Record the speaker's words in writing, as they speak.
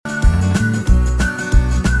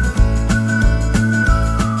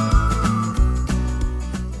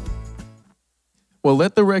Well,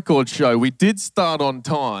 let the record show we did start on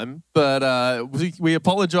time, but we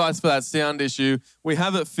apologise for that sound issue. We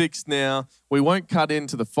have it fixed now. We won't cut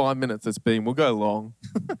into the 5 minutes it's been. We'll go long.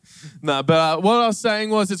 No, but what I was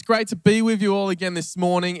saying was it's great to be with you all again this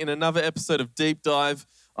morning in another episode of Deep Dive.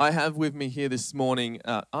 I have with me here this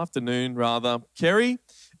afternoon, Kerry,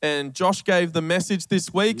 and Josh gave the message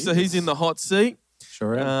this week, so he's in the hot seat.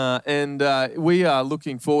 Sure am. And we are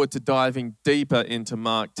looking forward to diving deeper into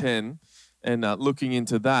Mark 10 and looking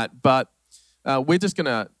into that. But we're just going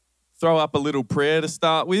to throw up a little prayer to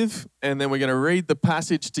start with, and then we're going to read the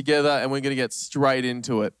passage together, and we're going to get straight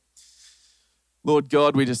into it. Lord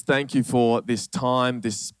God, we just thank you for this time,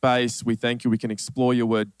 this space. We thank you we can explore your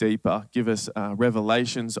word deeper. Give us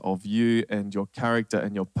revelations of you and your character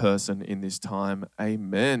and your person in this time.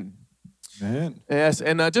 Amen. Man. Yes,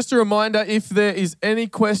 and just a reminder, if there is any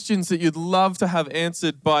questions that you'd love to have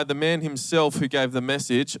answered by the man himself who gave the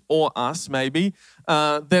message, or us maybe,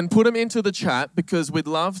 then put them into the chat, because we'd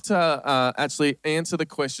love to actually answer the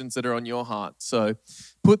questions that are on your heart. So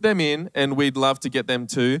put them in, and we'd love to get them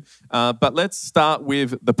too. But let's start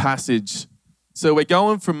with the passage. So we're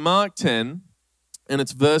going from Mark 10, and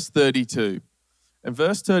it's verse 32. And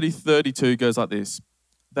verse 32 goes like this.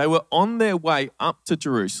 They were on their way up to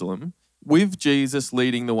Jerusalem, with Jesus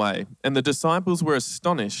leading the way, and the disciples were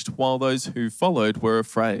astonished, while those who followed were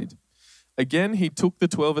afraid. Again, he took the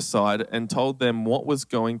 12 aside and told them what was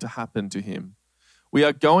going to happen to him. We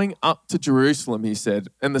are going up to Jerusalem, he said,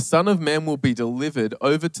 and the Son of Man will be delivered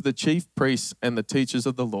over to the chief priests and the teachers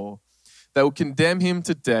of the law. They will condemn him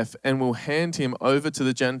to death and will hand him over to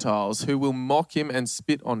the Gentiles, who will mock him and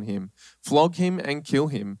spit on him, flog him and kill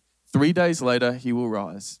him. 3 days later, he will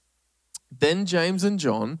rise. Then James and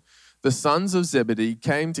John, the sons of Zebedee,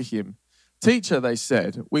 came to him. Teacher, they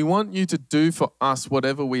said, we want you to do for us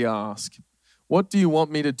whatever we ask. What do you want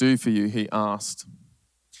me to do for you? He asked.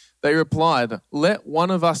 They replied, let one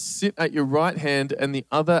of us sit at your right hand and the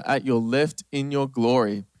other at your left in your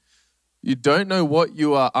glory. You don't know what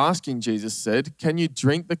you are asking, Jesus said. Can you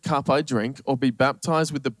drink the cup I drink, or be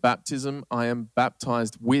baptized with the baptism I am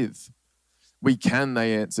baptized with? We can,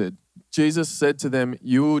 they answered. Jesus said to them,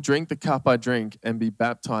 you will drink the cup I drink and be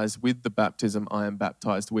baptized with the baptism I am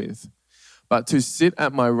baptized with. But to sit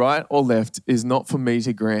at my right or left is not for me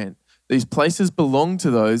to grant. These places belong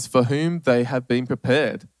to those for whom they have been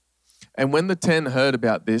prepared. And when the 10 heard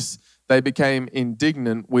about this, they became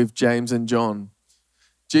indignant with James and John.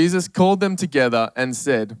 Jesus called them together and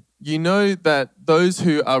said, you know that those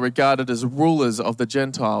who are regarded as rulers of the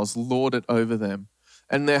Gentiles lord it over them,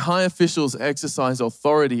 and their high officials exercise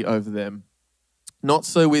authority over them. Not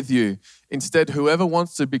so with you. Instead, whoever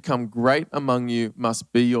wants to become great among you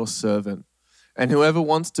must be your servant, and whoever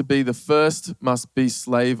wants to be the first must be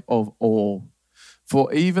slave of all.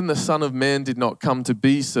 For even the Son of Man did not come to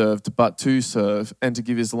be served, but to serve, and to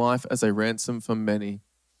give his life as a ransom for many.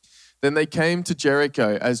 Then they came to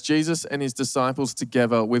Jericho, as Jesus and his disciples,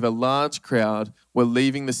 together with a large crowd, were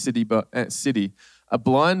leaving the city. A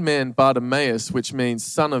blind man, Bartimaeus, which means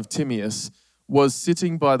son of Timaeus, was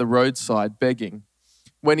sitting by the roadside begging.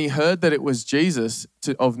 When he heard that it was Jesus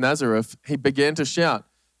of Nazareth, he began to shout,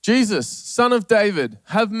 Jesus, Son of David,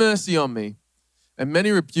 have mercy on me. And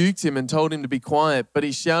many rebuked him and told him to be quiet, but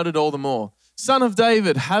he shouted all the more, Son of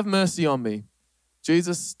David, have mercy on me.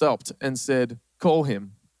 Jesus stopped and said, call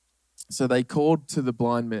him. So they called to the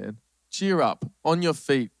blind man, cheer up, on your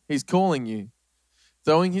feet, he's calling you.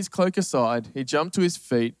 Throwing his cloak aside, he jumped to his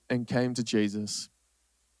feet and came to Jesus.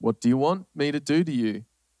 What do you want me to do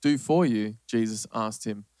for you? Jesus asked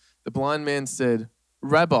him. The blind man said,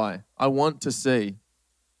 Rabbi, I want to see.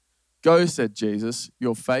 Go, said Jesus,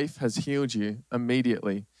 your faith has healed you.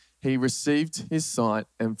 Immediately, he received his sight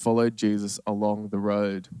and followed Jesus along the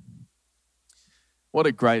road. What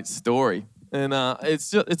a great story. And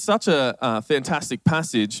it's such a fantastic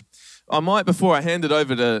passage. I might, before I hand it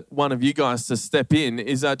over to one of you guys to step in,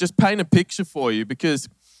 is just paint a picture for you, because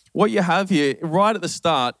what you have here right at the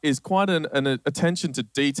start is quite an attention to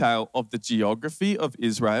detail of the geography of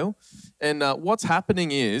Israel. And what's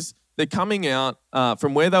happening is they're coming out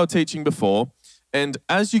from where they were teaching before, and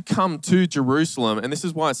as you come to Jerusalem, and this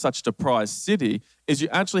is why it's such a prized city, is you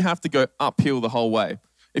actually have to go uphill the whole way.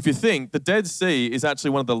 If you think, the Dead Sea is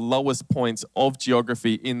actually one of the lowest points of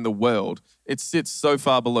geography in the world. It sits so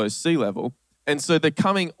far below sea level. And so they're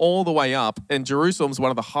coming all the way up, and Jerusalem's one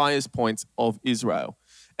of the highest points of Israel.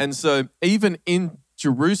 And so even in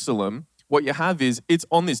Jerusalem, what you have is it's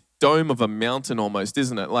on this dome of a mountain almost,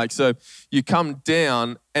 isn't it? Like, so you come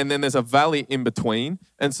down and then there's a valley in between.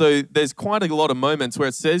 And so there's quite a lot of moments where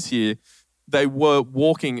it says here they were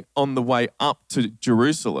walking on the way up to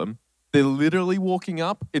Jerusalem. they're literally walking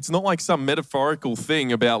up. It's not like some metaphorical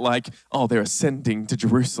thing about like, oh, they're ascending to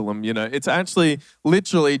Jerusalem. It's actually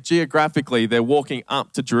literally geographically they're walking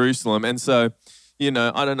up to Jerusalem. And so,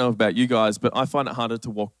 I don't know about you guys, but I find it harder to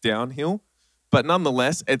walk downhill. But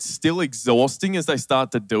nonetheless, it's still exhausting as they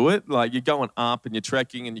start to do it. Like you're going up and you're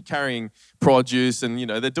trekking and you're carrying produce and,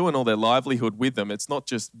 they're doing all their livelihood with them. It's not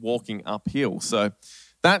just walking uphill. So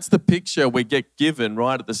that's the picture we get given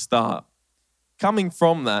right at the start. Coming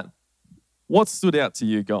from that, what stood out to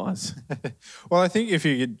you guys? Well, I think if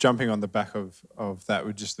you're jumping on the back of that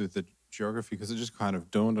with just the geography, because it just kind of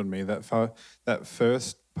dawned on me that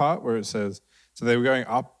first part where it says, so they were going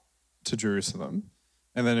up to Jerusalem.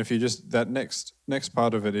 And then if you just, that next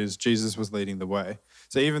part of it is Jesus was leading the way.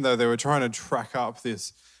 So even though they were trying to track up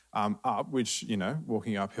this up, which,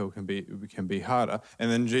 walking uphill can be harder.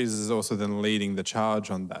 And then Jesus is also then leading the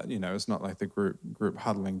charge on that. It's not like the group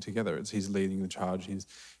huddling together. It's he's leading the charge.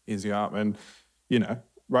 He's up. And,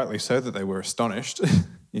 rightly so that they were astonished,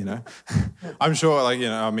 I'm sure I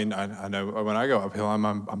know when I go uphill,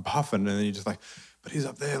 I'm puffing and then you're just like, but he's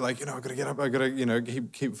up there, like, I've got to get up, I've got to,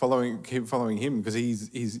 keep following him because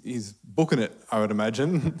he's booking it, I would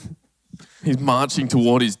imagine. He's marching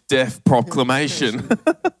toward his death proclamation.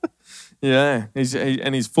 Yeah,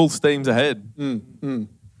 he's full steams ahead.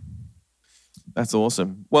 That's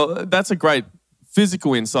awesome. Well, that's a great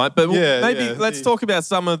physical insight, but maybe let's talk about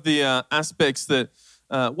some of the aspects that,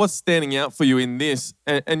 what's standing out for you in this.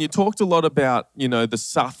 And you talked a lot about, the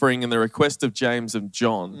suffering and the request of James and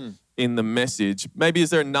John in the message. Maybe is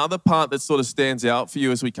there another part that sort of stands out for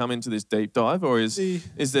you as we come into this deep dive, or is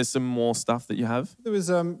there some more stuff that you have? There was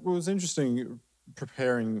it was interesting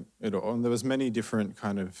preparing it all, and there was many different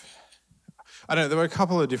kind of, I don't know, there were a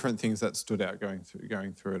couple of different things that stood out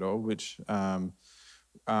going through it all, which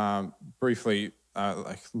briefly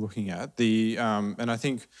like looking at the and I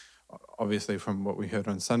think obviously from what we heard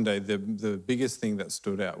on Sunday, the biggest thing that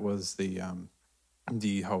stood out was the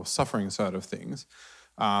whole suffering side of things.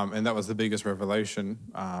 And that was the biggest revelation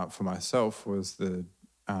for myself, was the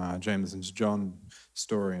James and John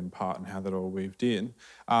story and part and how that all weaved in.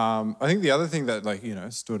 I think the other thing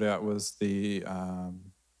that stood out was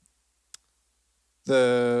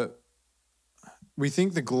we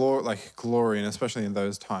think the glory, and especially in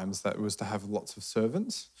those times, that was to have lots of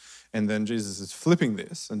servants. And then Jesus is flipping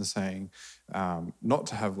this and saying not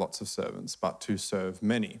to have lots of servants, but to serve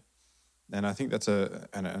many. And I think that's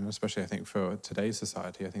and especially I think for today's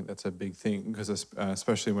society, I think that's a big thing, because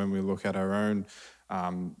especially when we look at our own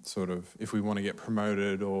sort of, if we want to get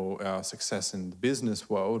promoted or our success in the business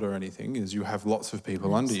world or anything, is you have lots of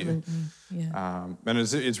people under you. Yeah. And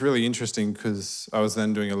it's really interesting, because I was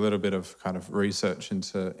then doing a little bit of kind of research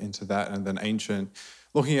into that, and then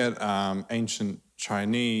looking at ancient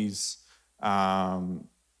Chinese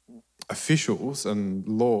officials and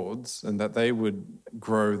lords, and that they would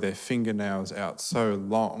grow their fingernails out so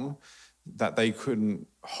long that they couldn't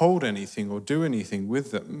hold anything or do anything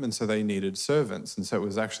with them, and so they needed servants. And so it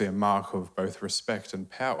was actually a mark of both respect and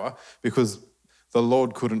power, because the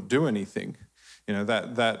Lord couldn't do anything.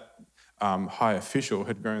 That high official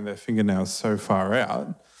had grown their fingernails so far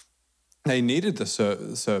out, they needed the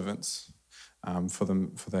servants for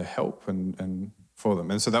their help and for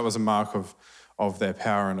them. And so that was a mark of their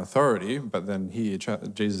power and authority. But then here,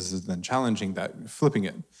 Jesus is then challenging that, flipping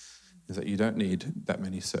it, is that you don't need that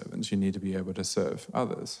many servants. You need to be able to serve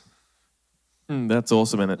others. That's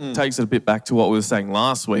awesome. And it takes it a bit back to what we were saying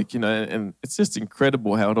last week, and it's just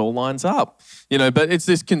incredible how it all lines up, but it's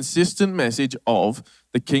this consistent message of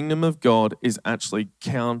the kingdom of God is actually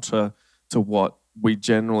counter to what we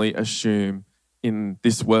generally assume in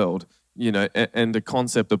this world, and the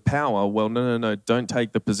concept of power. Well, no, don't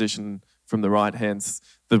take the position from the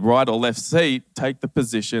right or left seat. Take the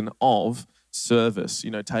position of service,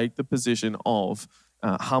 take the position of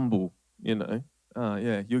humble, you're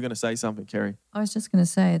going to say something, Kerry. I was just going to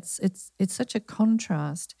say it's such a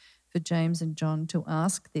contrast for James and John to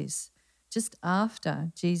ask this just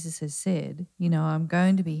after Jesus has said, I'm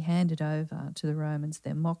going to be handed over to the Romans.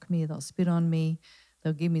 They'll mock me, they'll spit on me,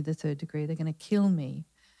 they'll give me the third degree, they're going to kill me.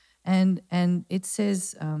 And it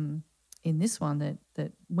says in this one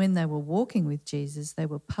that when they were walking with Jesus, they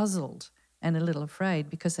were puzzled and a little afraid,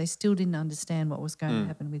 because they still didn't understand what was going to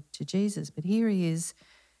happen to Jesus. But here he is,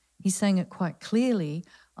 he's saying it quite clearly,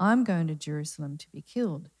 I'm going to Jerusalem to be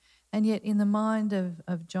killed. And yet in the mind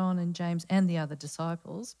of John and James and the other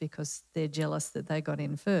disciples, because they're jealous that they got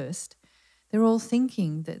in first, they're all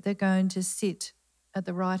thinking that they're going to sit at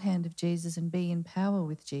the right hand of Jesus and be in power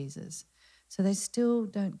with Jesus. So they still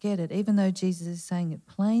don't get it. Even though Jesus is saying it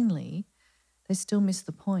plainly, they still miss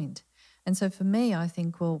the point. And so for me, I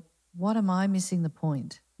think, well, what am I missing the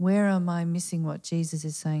point? Where am I missing what Jesus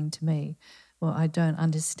is saying to me? Well, I don't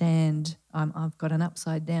understand. I've got an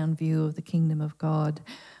upside down view of the kingdom of God.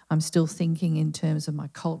 I'm still thinking in terms of my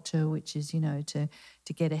culture, which is, to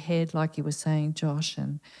get ahead, like you were saying, Josh,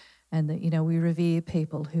 and that, we revere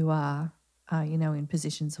people who are in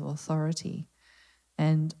positions of authority.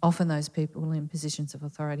 And often those people in positions of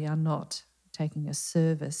authority are not taking a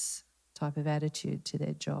service type of attitude to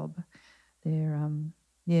their job. They're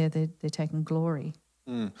taking glory.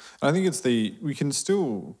 I think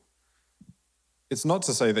it's not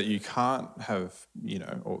to say that you can't have,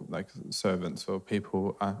 or like servants or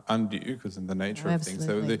people under you, because in the nature of things,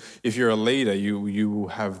 so if you're a leader, you will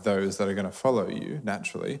have those that are going to follow you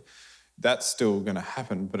naturally. That's still going to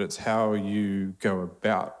happen, but it's how you go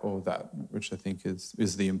about all that, which I think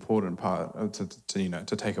is the important part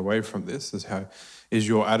to take away from this, is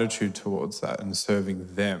your attitude towards that and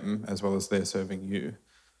serving them as well as they're serving you.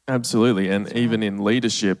 Absolutely. And even in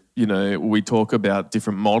leadership, we talk about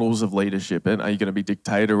different models of leadership. And are you going to be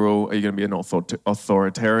dictatorial? Are you going to be an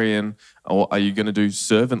authoritarian? Or are you going to do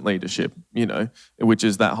servant leadership, which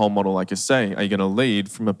is that whole model, like you're saying. Are you going to lead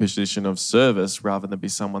from a position of service rather than be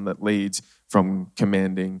someone that leads from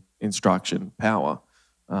commanding instruction, power?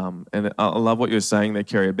 And I love what you're saying there,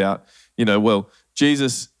 Kerry, about,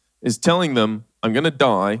 Jesus is telling them, I'm going to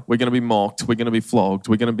die, we're going to be mocked, we're going to be flogged,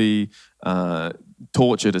 we're going to be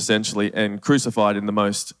tortured essentially and crucified in the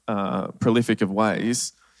most prolific of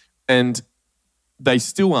ways. And they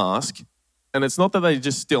still ask, and it's not that they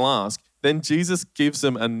just still ask, then Jesus gives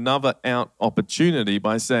them another out opportunity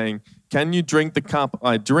by saying, can you drink the cup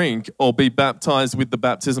I drink or be baptized with the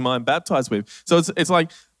baptism I'm baptized with? So it's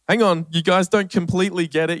like, hang on, you guys don't completely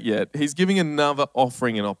get it yet. He's giving another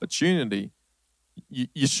offering an opportunity.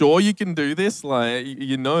 You sure you can do this?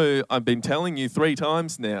 I've been telling you 3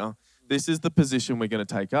 times now, this is the position we're going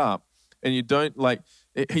to take up. And you don't,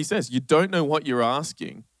 he says, you don't know what you're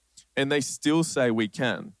asking. And they still say we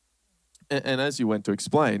can. And as you went to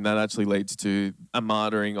explain, that actually leads to a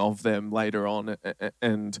martyring of them later on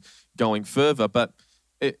and going further. But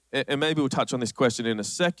and maybe we'll touch on this question in a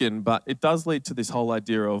second, but it does lead to this whole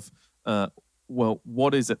idea of,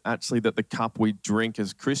 what is it actually that the cup we drink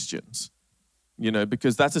as Christians?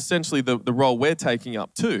 Because that's essentially the role we're taking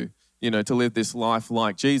up too. To live this life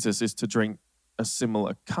like Jesus is to drink a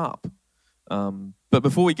similar cup. But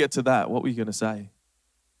before we get to that, what were you going to say?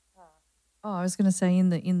 I was going to say in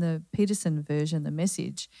the Peterson version, the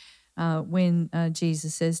Message, when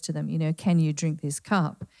Jesus says to them, can you drink this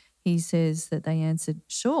cup? He says that they answered,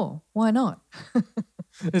 sure, why not?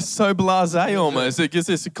 It's so blasé almost. It gives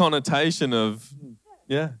this a connotation of,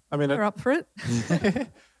 yeah. I mean, they're up for it.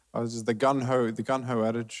 I was just the gun ho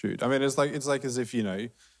attitude. I mean, it's like as if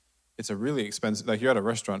it's a really expensive. Like you're at a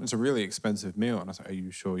restaurant, it's a really expensive meal, and I was like, "Are you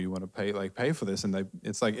sure you want to pay for this?" And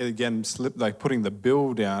it's like again putting the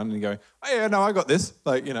bill down and going, "Oh yeah, no, I got this.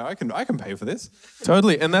 I can pay for this."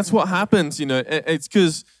 Totally, and that's what happens. It's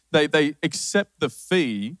because they accept the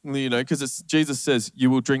fee. Because Jesus says, "You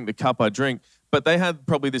will drink the cup I drink," but they had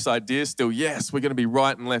probably this idea still. Yes, we're going to be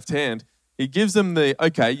right and left hand. He gives them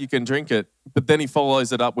okay, you can drink it, but then he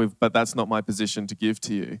follows it up with, but that's not my position to give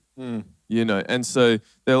to you. And so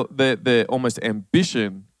their almost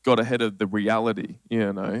ambition got ahead of the reality,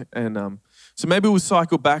 And so maybe we'll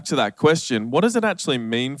cycle back to that question. What does it actually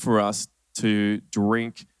mean for us to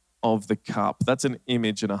drink of the cup? That's an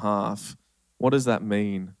image and a half. What does that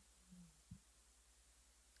mean?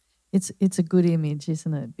 It's a good image,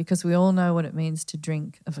 isn't it? Because we all know what it means to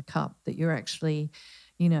drink of a cup, that you're actually,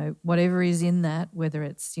 whatever is in that, whether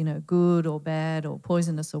it's, good or bad or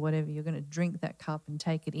poisonous or whatever, you're going to drink that cup and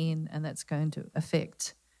take it in, and that's going to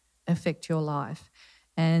affect your life.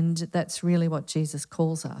 And that's really what Jesus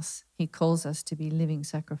calls us. He calls us to be living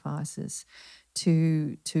sacrifices,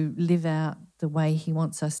 to live out the way he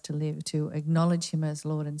wants us to live, to acknowledge him as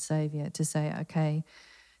Lord and Saviour, to say, okay,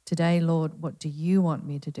 today, Lord, what do you want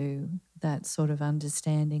me to do? That sort of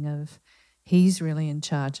understanding of he's really in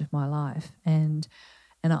charge of my life. And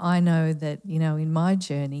I know that, in my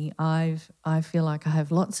journey, I feel like I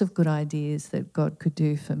have lots of good ideas that God could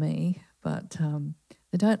do for me, but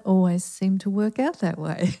they don't always seem to work out that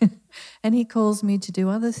way. And he calls me to do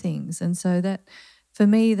other things. And so that, for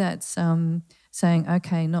me, that's saying,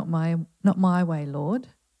 okay, not my way, Lord,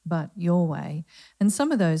 but your way. And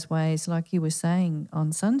some of those ways, like you were saying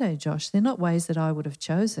on Sunday, Josh, they're not ways that I would have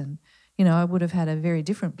chosen. I would have had a very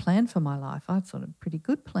different plan for my life. I thought a pretty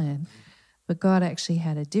good plan. But God actually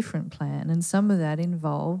had a different plan, and some of that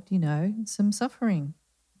involved, some suffering.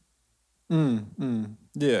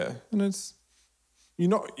 Yeah, and it's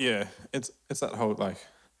that whole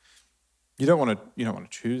you don't want to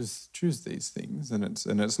choose these things, and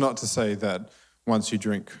it's not to say that once you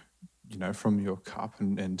drink, from your cup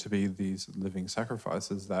and to be these living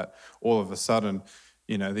sacrifices, that all of a sudden,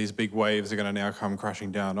 these big waves are going to now come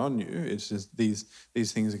crashing down on you. It's just these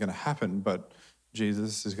things are going to happen, but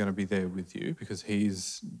Jesus is going to be there with you because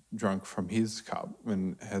he's drunk from his cup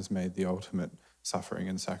and has made the ultimate suffering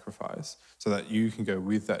and sacrifice, so that you can go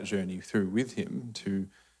with that journey through with him to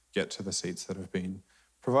get to the seats that have been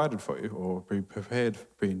provided for you, or be prepared,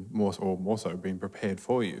 more so being prepared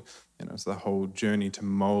for you. It's the whole journey to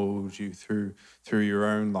mold you through your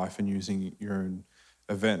own life and using your own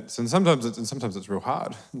events. And sometimes it's real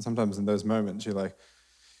hard. And sometimes in those moments you're like,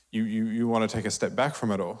 you want to take a step back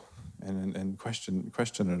from it all and question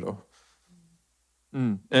it all.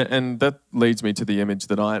 And that leads me to the image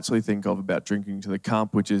that I actually think of about drinking to the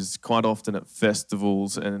cup, which is quite often at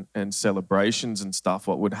festivals and celebrations and stuff.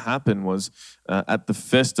 What would happen was at the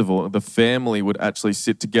festival, the family would actually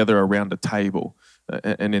sit together around a table.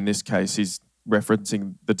 And in this case, he's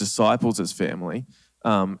referencing the disciples as family.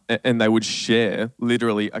 And they would share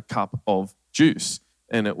literally a cup of juice.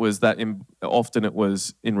 And it was that often it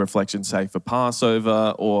was in reflection, say, for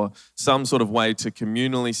Passover or some sort of way to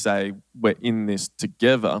communally say we're in this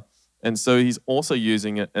together. And so he's also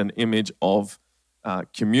using an image of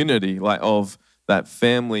community, like of that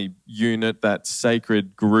family unit, that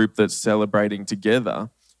sacred group that's celebrating together,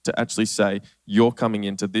 to actually say, you're coming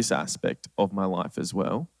into this aspect of my life as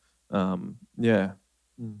well. It's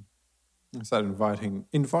that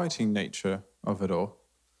inviting nature of it all.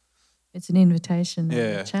 It's an invitation,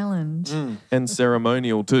 a challenge. And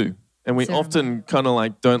ceremonial too. And we often kind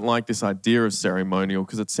of don't like this idea of ceremonial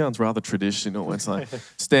because it sounds rather traditional. It's like,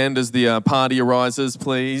 stand as the party arises,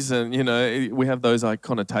 please. And, we have those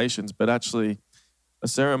connotations. But actually, a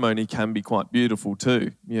ceremony can be quite beautiful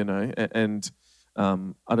too, And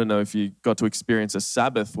I don't know if you got to experience a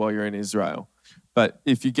Sabbath while you're in Israel. But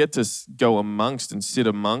if you get to go amongst and sit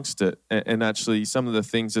amongst it, and actually some of the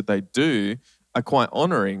things that they do are quite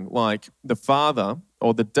honouring. Like the father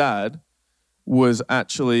or the dad was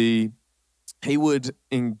actually, he would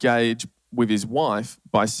engage with his wife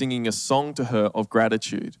by singing a song to her of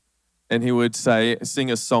gratitude. And he would sing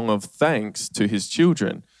a song of thanks to his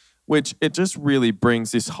children, which it just really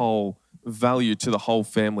brings this whole value to the whole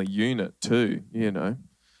family unit too,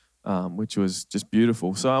 which was just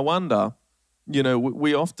beautiful. So I wonder,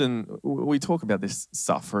 we talk about this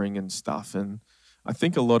suffering and stuff, and I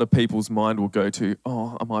think a lot of people's mind will go to,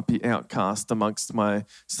 I might be outcast amongst my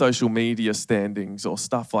social media standings or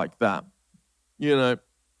stuff like that.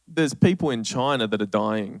 There's people in China that are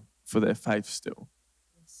dying for their faith still.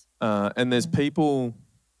 And there's people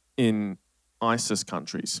in ISIS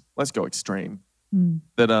countries, let's go extreme,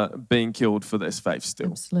 that are being killed for their faith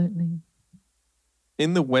still. Absolutely.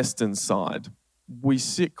 In the Western side, we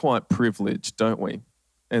sit quite privileged, don't we?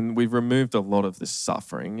 And we've removed a lot of this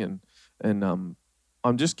suffering and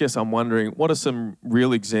I'm wondering, what are some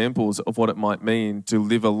real examples of what it might mean to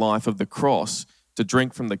live a life of the cross, to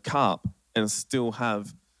drink from the cup and still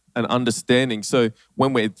have an understanding? So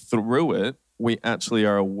when we're through it, we actually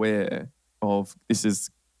are aware of this is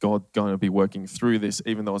God going to be working through this,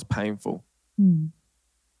 even though it's painful.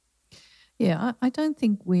 Yeah, I don't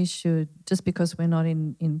think we should, just because we're not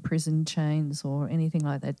in prison chains or anything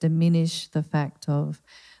like that, diminish the fact of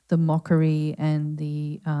the mockery and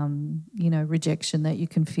the rejection that you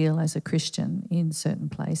can feel as a Christian in certain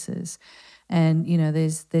places. And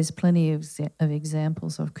there's plenty of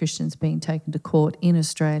examples of Christians being taken to court in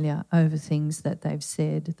Australia over things that they've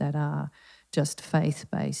said that are just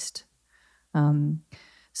faith-based.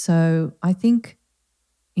 So I think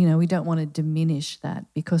we don't want to diminish that,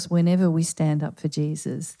 because whenever we stand up for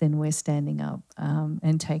Jesus, then we're standing up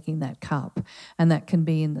and taking that cup. And that can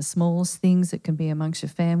be in the smallest things. It can be amongst your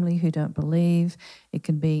family who don't believe. It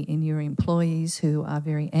can be in your employees who are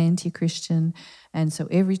very anti-Christian. And so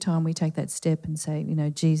every time we take that step and say,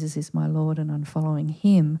 Jesus is my Lord and I'm following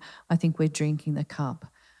him, I think we're drinking the cup.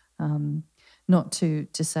 Not to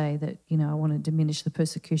say that, I want to diminish the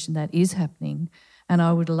persecution that is happening. And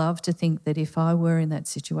I would love to think that if I were in that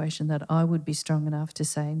situation, that I would be strong enough to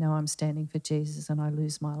say, no, I'm standing for Jesus and I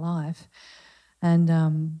lose my life.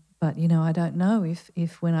 And but I don't know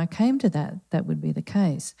if when I came to that would be the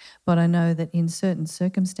case. But I know that in certain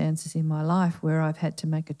circumstances in my life where I've had to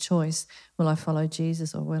make a choice, will I follow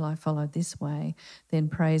Jesus or will I follow this way? Then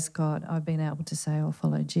praise God, I've been able to say I'll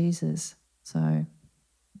follow Jesus. So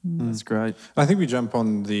that's great. I think we jump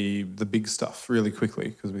on the big stuff really quickly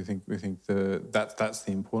because we think that's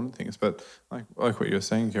the important things. But like what you're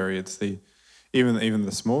saying, Kerry, it's even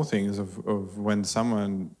the small things of when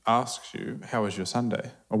someone asks you, how was your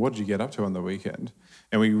Sunday? Or what did you get up to on the weekend?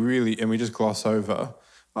 And we just gloss over,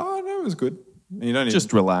 oh, no, it was good. And you don't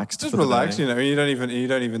Just relaxed. Just for the relax, day. you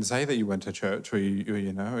don't even say that you went to church or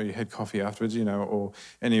you had coffee afterwards, or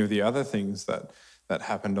any of the other things that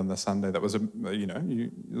happened on the Sunday. That was a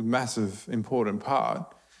massive important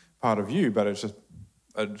part of you, but it's just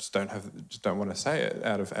I just don't want to say it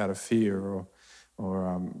out of fear or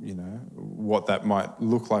what that might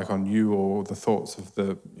look like on you or the thoughts of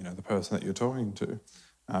the person that you're talking to.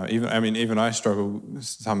 Even I struggle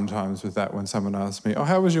sometimes with that when someone asks me, "Oh,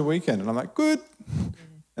 how was your weekend?" And I'm like, "Good,"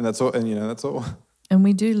 and that's all. And that's all. And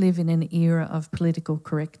we do live in an era of political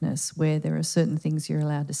correctness where there are certain things you're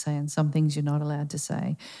allowed to say and some things you're not allowed to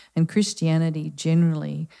say. And Christianity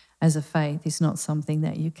generally, as a faith, is not something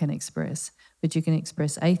that you can express. But you can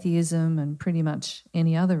express atheism and pretty much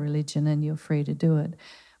any other religion, and you're free to do it.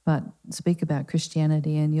 But speak about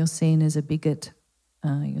Christianity and you're seen as a bigot.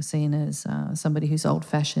 You're seen as somebody who's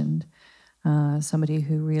old-fashioned, somebody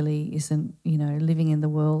who really isn't, living in the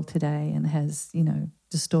world today and has,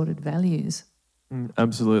 distorted values.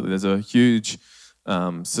 Absolutely. There's a huge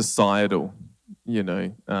societal,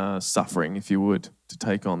 suffering, if you would, to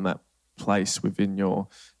take on that place within your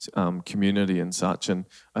community and such. And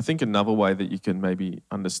I think another way that you can maybe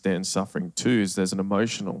understand suffering too is there's an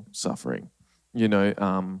emotional suffering.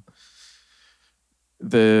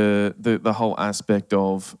 The whole aspect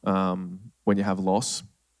of when you have loss,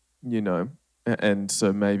 and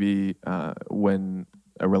so maybe when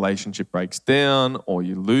a relationship breaks down or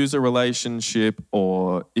you lose a relationship,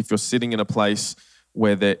 or if you're sitting in a place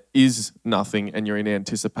where there is nothing and you're in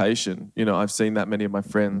anticipation. I've seen that many of my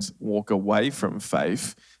friends walk away from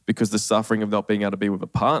faith because the suffering of not being able to be with a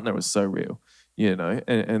partner is so real,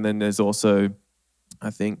 and then there's also,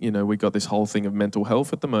 I think, we got this whole thing of mental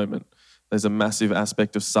health at the moment. There's a massive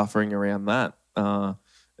aspect of suffering around that,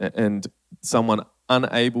 and someone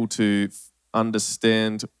unable to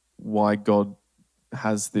understand why God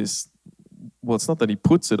has this. Well, it's not that he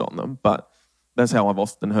puts it on them, but that's how I've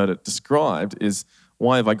often heard it described, is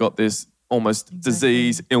why have I got this almost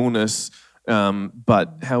disease, illness,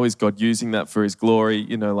 but how is God using that for his glory,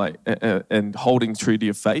 and holding true to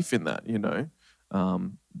your faith in that,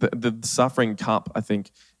 The suffering cup, I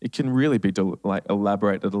think it can really be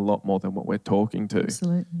elaborated a lot more than what we're talking to.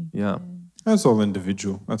 Absolutely. Yeah. That's all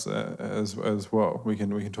individual. That's as well. We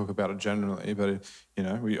can talk about it generally, but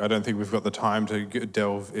I don't think we've got the time to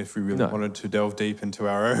delve, if we really wanted to delve deep into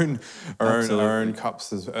our own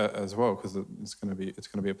cups as well, because it's going to be a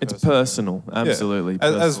personal. It's personal, absolutely.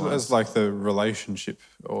 Yeah. As like the relationship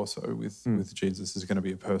also with Jesus is going to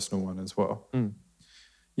be a personal one as well.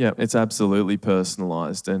 Yeah, it's absolutely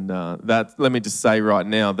personalised, and that. Let me just say right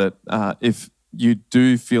now that if you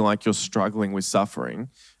do feel like you're struggling with suffering,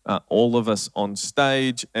 all of us on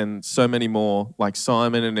stage and so many more, like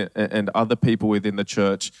Simon and other people within the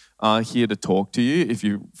church, are here to talk to you if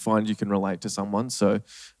you find you can relate to someone. So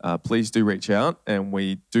please do reach out, and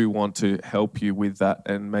we do want to help you with that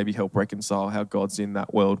and maybe help reconcile how God's in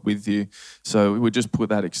that world with you. So we would just put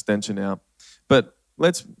that extension out. But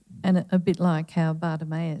let's... And a bit like how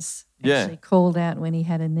Bartimaeus actually called out when he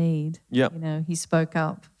had a need. Yep. He spoke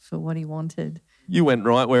up for what he wanted. You went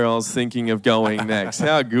right where I was thinking of going next.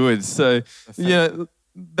 How good. So,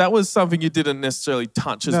 that was something you didn't necessarily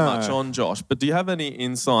touch as much on, Josh. But do you have any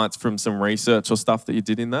insights from some research or stuff that you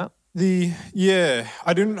did in that?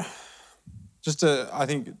 I didn't. I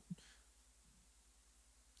think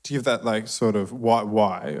to give that like sort of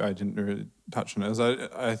why I didn't really touch on it is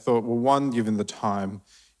I thought, well, one, given the time,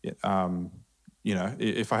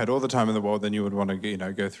 if I had all the time in the world, then you would want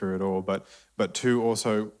to, go through it all. But two,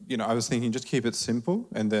 also, I was thinking just keep it simple,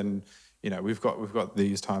 and then, we've got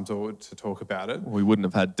these times all to talk about it. We wouldn't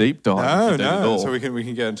have had deep dive. No. So we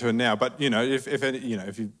can get into it now. But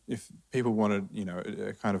if people wanted,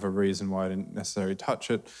 a kind of a reason why I didn't necessarily touch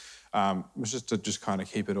it, was just to just kind of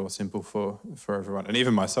keep it all simple for everyone, and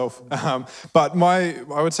even myself. But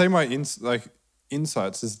I would say my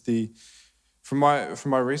insights is from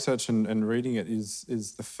my research and reading it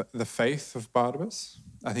is the faith of Barnabas.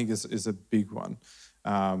 I think is a big one,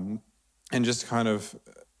 and just kind of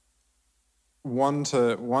one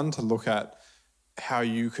to look at how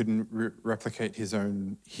you can replicate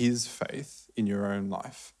his faith in your own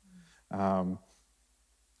life.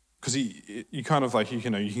 Because you kind of like you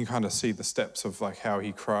can kind of see the steps of like how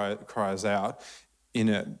he cries out in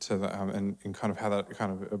it to the, and kind of how that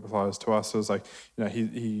kind of applies to us. So it's like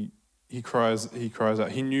he cries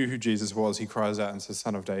out. He knew who Jesus was. He cries out and says,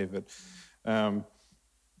 "Son of David."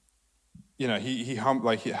 he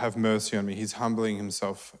have mercy on me. He's humbling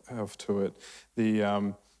himself to it.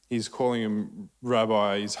 He's calling him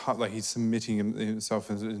rabbi. He's submitting himself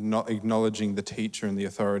and not acknowledging the teacher and the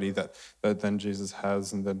authority that then Jesus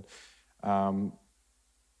has. And then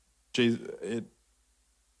Jesus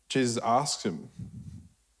asks him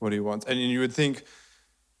what he wants. And you would think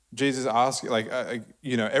Jesus asks,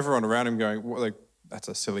 everyone around him going, well, that's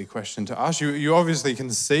a silly question to ask. You obviously can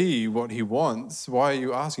see what he wants. Why are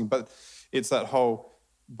you asking? But it's that whole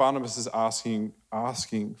Barnabas is asking,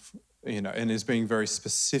 and is being very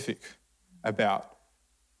specific about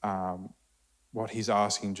what he's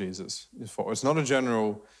asking Jesus for. It's not a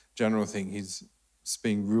general thing. He's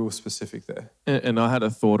being real specific there. And I had a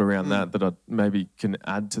thought around that I maybe can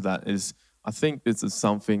add to that is I think this is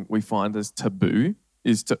something we find as taboo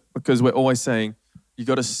because we're always saying you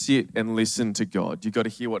got to sit and listen to God. You got to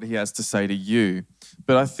hear what he has to say to you.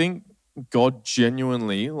 But I think God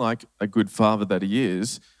genuinely, like a good father that he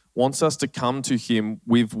is, wants us to come to him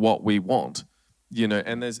with what we want,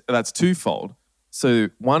 and that's twofold. So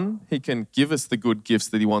one, he can give us the good gifts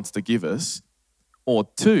that he wants to give us, or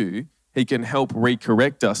two, he can help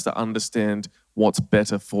recorrect us to understand what's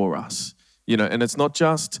better for us, and it's not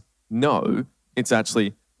just no, it's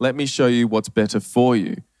actually, let me show you what's better for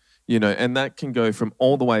you, and that can go from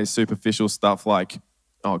all the way superficial stuff like,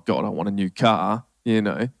 oh God, I want a new car,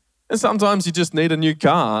 and sometimes you just need a new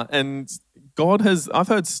car, and I've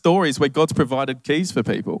heard stories where God's provided keys for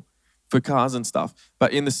people, for cars and stuff.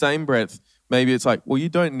 But in the same breath, maybe it's like, well, you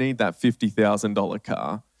don't need that $50,000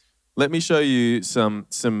 car. Let me show you some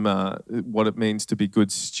what it means to be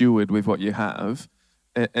good steward with what you have,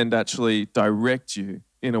 and actually direct you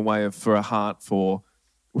in a way for a heart for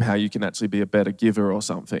how you can actually be a better giver or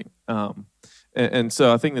something. And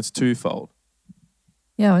so I think that's twofold.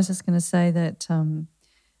 Yeah, I was just going to say that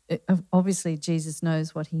obviously Jesus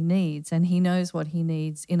knows what he needs, and he knows what he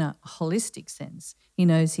needs in a holistic sense. He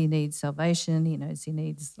knows he needs salvation. He knows he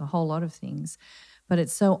needs a whole lot of things. But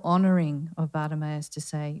it's so honouring of Bartimaeus to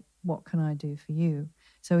say, what can I do for you?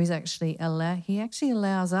 So he actually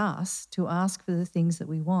allows us to ask for the things that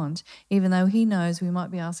we want, even though he knows we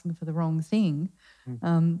might be asking for the wrong thing,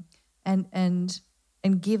 and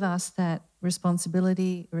give us that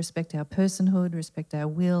responsibility, respect our personhood, respect our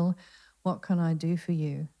will. What can I do for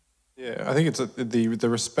you? Yeah, I think it's the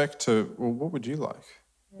respect to, well, what would you like?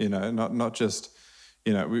 Yeah. Not just,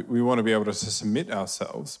 we want to be able to submit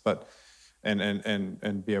ourselves, but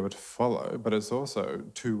and be able to follow. But it's also a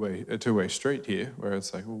two-way street here, where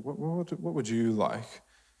it's like, well, what would you like?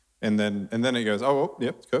 And then it goes, oh, well,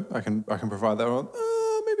 yep, good. I can provide that one.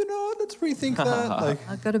 Maybe not. Let's rethink that.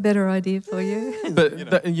 I've got a better idea for you.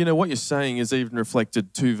 But what you're saying is even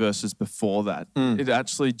reflected 2 verses before that. It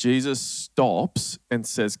actually, Jesus stops and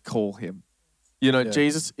says, call him.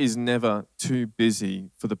 Jesus is never too busy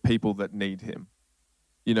for the people that need him.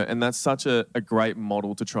 And that's such a great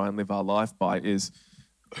model to try and live our life by is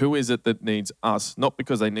who is it that needs us? Not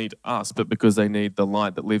because they need us, but because they need the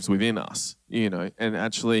light that lives within us, and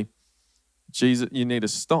actually, Jesus, you need to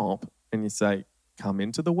stop and you say, come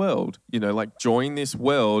into the world, join this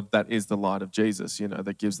world that is the light of Jesus,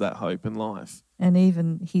 that gives that hope and life. And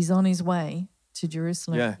even he's on his way to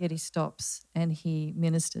Jerusalem, yet he stops and he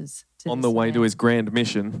ministers to on the way land. To his grand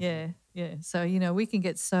mission. Yeah. So, we can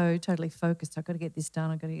get so totally focused. I've got to get this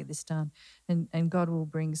done. And God will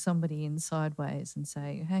bring somebody in sideways and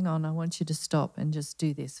say, hang on, I want you to stop and just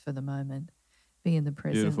do this for the moment. Be in the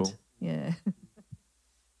present. Beautiful. Yeah.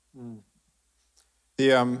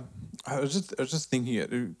 I was just thinking it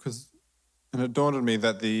because, and it dawned on me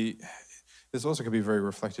that this also could be very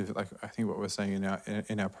reflective. Like I think what we're saying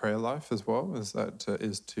in our prayer life as well is that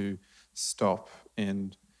is to stop,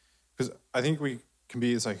 and because I think we can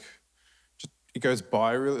be just it goes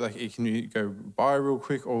by really, like it can go by real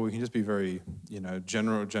quick, or we can just be very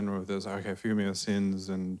general with this. Okay, forgive me our sins,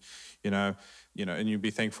 and and you'd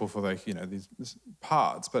be thankful for these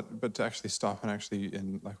parts, but to actually stop and actually,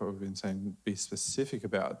 and like what we've been saying, be specific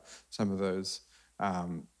about some of those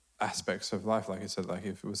aspects of life. Like I said, like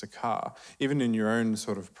if it was a car, even in your own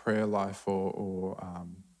sort of prayer life or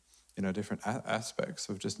different aspects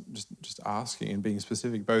of just asking and being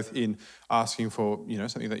specific, both in asking for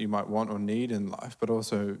something that you might want or need in life, but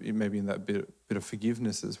also maybe in that bit of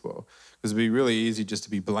forgiveness as well, because it'd be really easy just to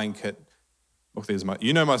be blanket. Look, there's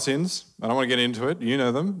my sins. I don't want to get into it. You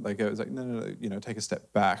know them. Like it's like no. Take a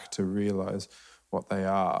step back to realize what they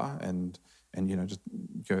are, and just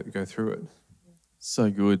go through it. So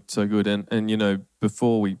good. And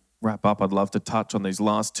before we wrap up, I'd love to touch on these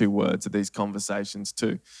last 2 words of these conversations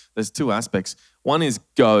too. There's 2 aspects. One is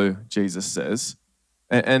go, Jesus says,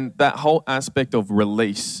 and that whole aspect of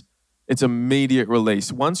release. It's immediate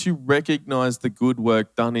release. Once you recognize the good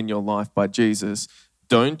work done in your life by Jesus,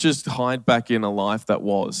 don't just hide back in a life that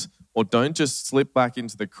was, or don't just slip back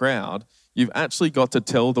into the crowd. You've actually got to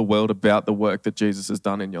tell the world about the work that Jesus has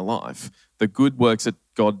done in your life, the good works that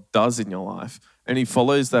God does in your life. And he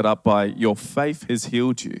follows that up by, your faith has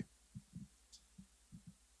healed you.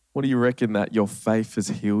 What do you reckon that your faith has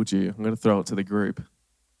healed you? I'm going to throw it to the group.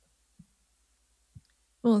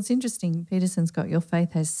 Well, it's interesting. Peterson's got your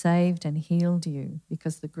faith has saved and healed you,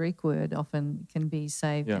 because the Greek word often can be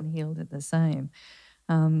saved and healed at the same.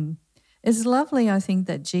 It's lovely, I think,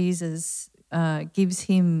 that Jesus gives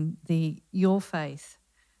him your faith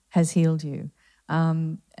has healed you.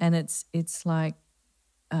 And it's like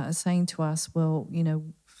saying to us, well, you know,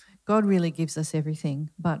 God really gives us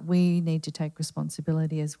everything, but we need to take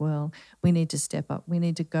responsibility as well. We need to step up. We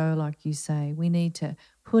need to go, like you say. We need to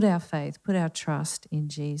put our faith, put our trust in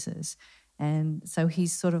Jesus. And so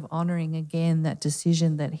he's sort of honouring again that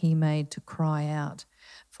decision that he made to cry out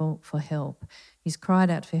for help. He's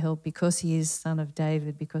cried out for help because he is Son of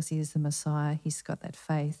David, because he is the Messiah. He's got that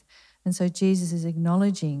faith. And so Jesus is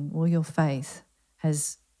acknowledging, well, your faith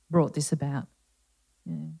has brought this about.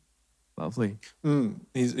 Yeah. Lovely.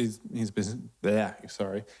 He's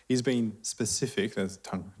been specific. There's a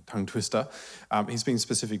tongue twister. He's been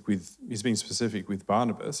specific with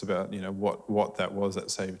Barnabas about, you know, what that was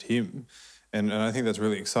that saved him, and I think that's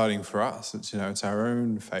really exciting for us. It's, you know, it's our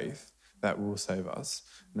own faith that will save us,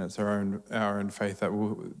 and it's our own faith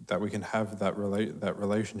that we can have that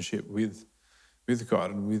relationship with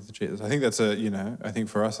God and with Jesus. I think I think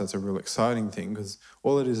for us that's a real exciting thing, because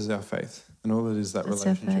all it is our faith, and all it is that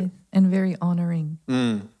relationship. Our faith, and very honouring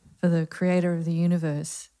for the Creator of the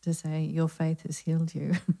universe to say, your faith has healed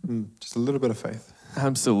you. Just a little bit of faith.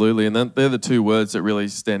 Absolutely, and they're the two words that really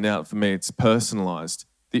stand out for me. It's personalised.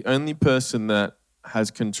 The only person that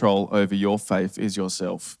has control over your faith is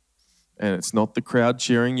yourself, and it's not the crowd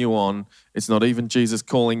cheering you on. It's not even Jesus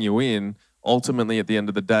calling you in. Ultimately, at the end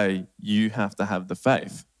of the day, you have to have the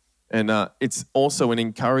faith. And it's also an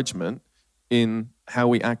encouragement in how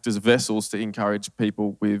we act as vessels to encourage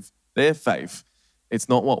people with their faith. It's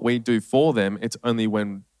not what we do for them. It's only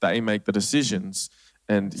when they make the decisions.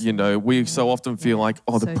 And, you know, we so often feel like,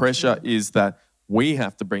 the pressure is that we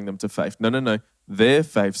have to bring them to faith. No. Their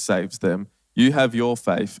faith saves them. You have your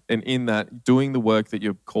faith. And in that, doing the work that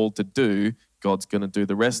you're called to do, God's going to do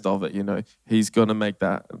the rest of it. You know, he's going to make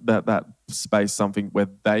that space something where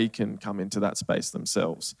they can come into that space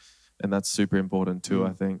themselves. And that's super important too,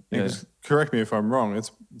 I think. Yeah. Correct me if I'm wrong.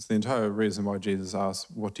 It's the entire reason why Jesus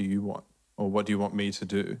asked, what do you want? Or what do you want me to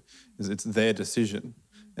do? Is it's their decision.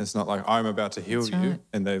 It's not like, I'm about to heal you.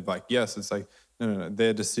 And they're like, yes. It's like, no.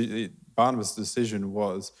 Their decision, Barnabas' decision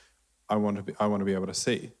was, I want to be able to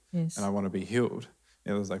see. Yes. And I want to be healed.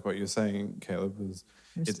 It was like what you're saying, Caleb, was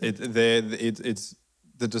it's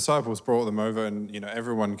the disciples brought them over, and, you know,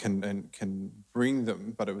 everyone can bring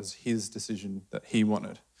them, but it was his decision that he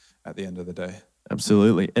wanted at the end of the day.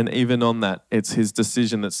 Absolutely. And even on that, it's his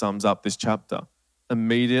decision that sums up this chapter.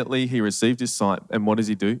 Immediately he received his sight, and what does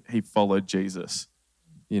he do? He followed Jesus.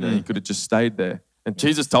 You know, he could have just stayed there. And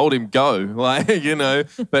Jesus told him, go, like, you know,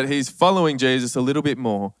 but he's following Jesus a little bit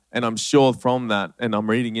more. And I'm sure from that, and I'm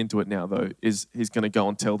reading into it now though, is he's going to go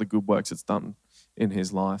and tell the good works it's done in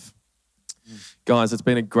his life. Guys, it's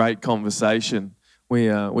been a great conversation.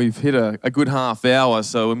 We've hit a good half hour,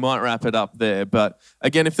 so we might wrap it up there. But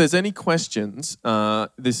again, if there's any questions,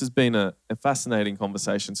 this has been a fascinating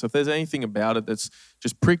conversation. So if there's anything about it that's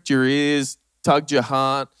just pricked your ears, tugged your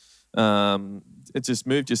heart, it just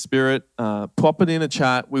moved your spirit, pop it in a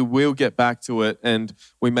chat. We will get back to it, and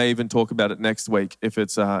we may even talk about it next week if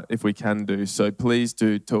we can do. So please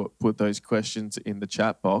do put those questions in the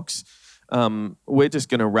chat box. We're just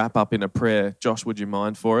going to wrap up in a prayer. Josh, would you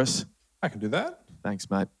mind for us? I can do that. Thanks,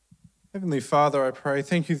 mate. Heavenly Father, I pray,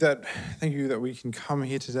 thank you that we can come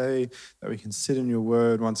here today, that we can sit in your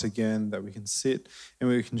word once again, that we can sit and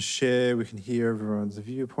we can share, we can hear everyone's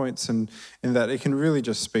viewpoints, and that it can really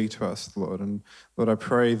just speak to us, Lord. And Lord, I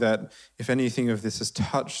pray that if anything of this has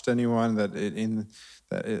touched anyone,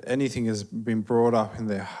 that anything has been brought up in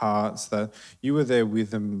their hearts, that you were there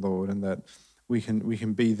with them, Lord, and that we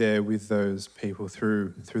can be there with those people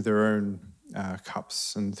through their own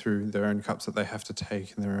cups and through their own cups that they have to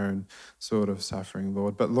take in their own sort of suffering,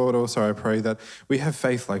 Lord. But Lord, also I pray that we have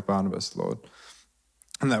faith like Barnabas, Lord,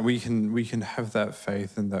 and that we can have that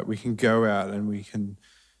faith, and that we can go out and we can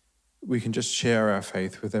just share our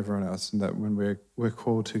faith with everyone else, and that when we're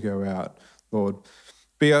called to go out, Lord,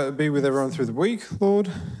 be with everyone through the week,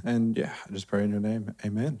 Lord. And yeah, I just pray in your name.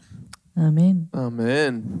 Amen. Amen.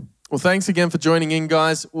 Amen. Well, thanks again for joining in,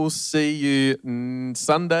 guys. We'll see you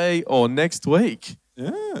Sunday or next week.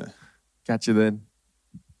 Yeah. Catch you then.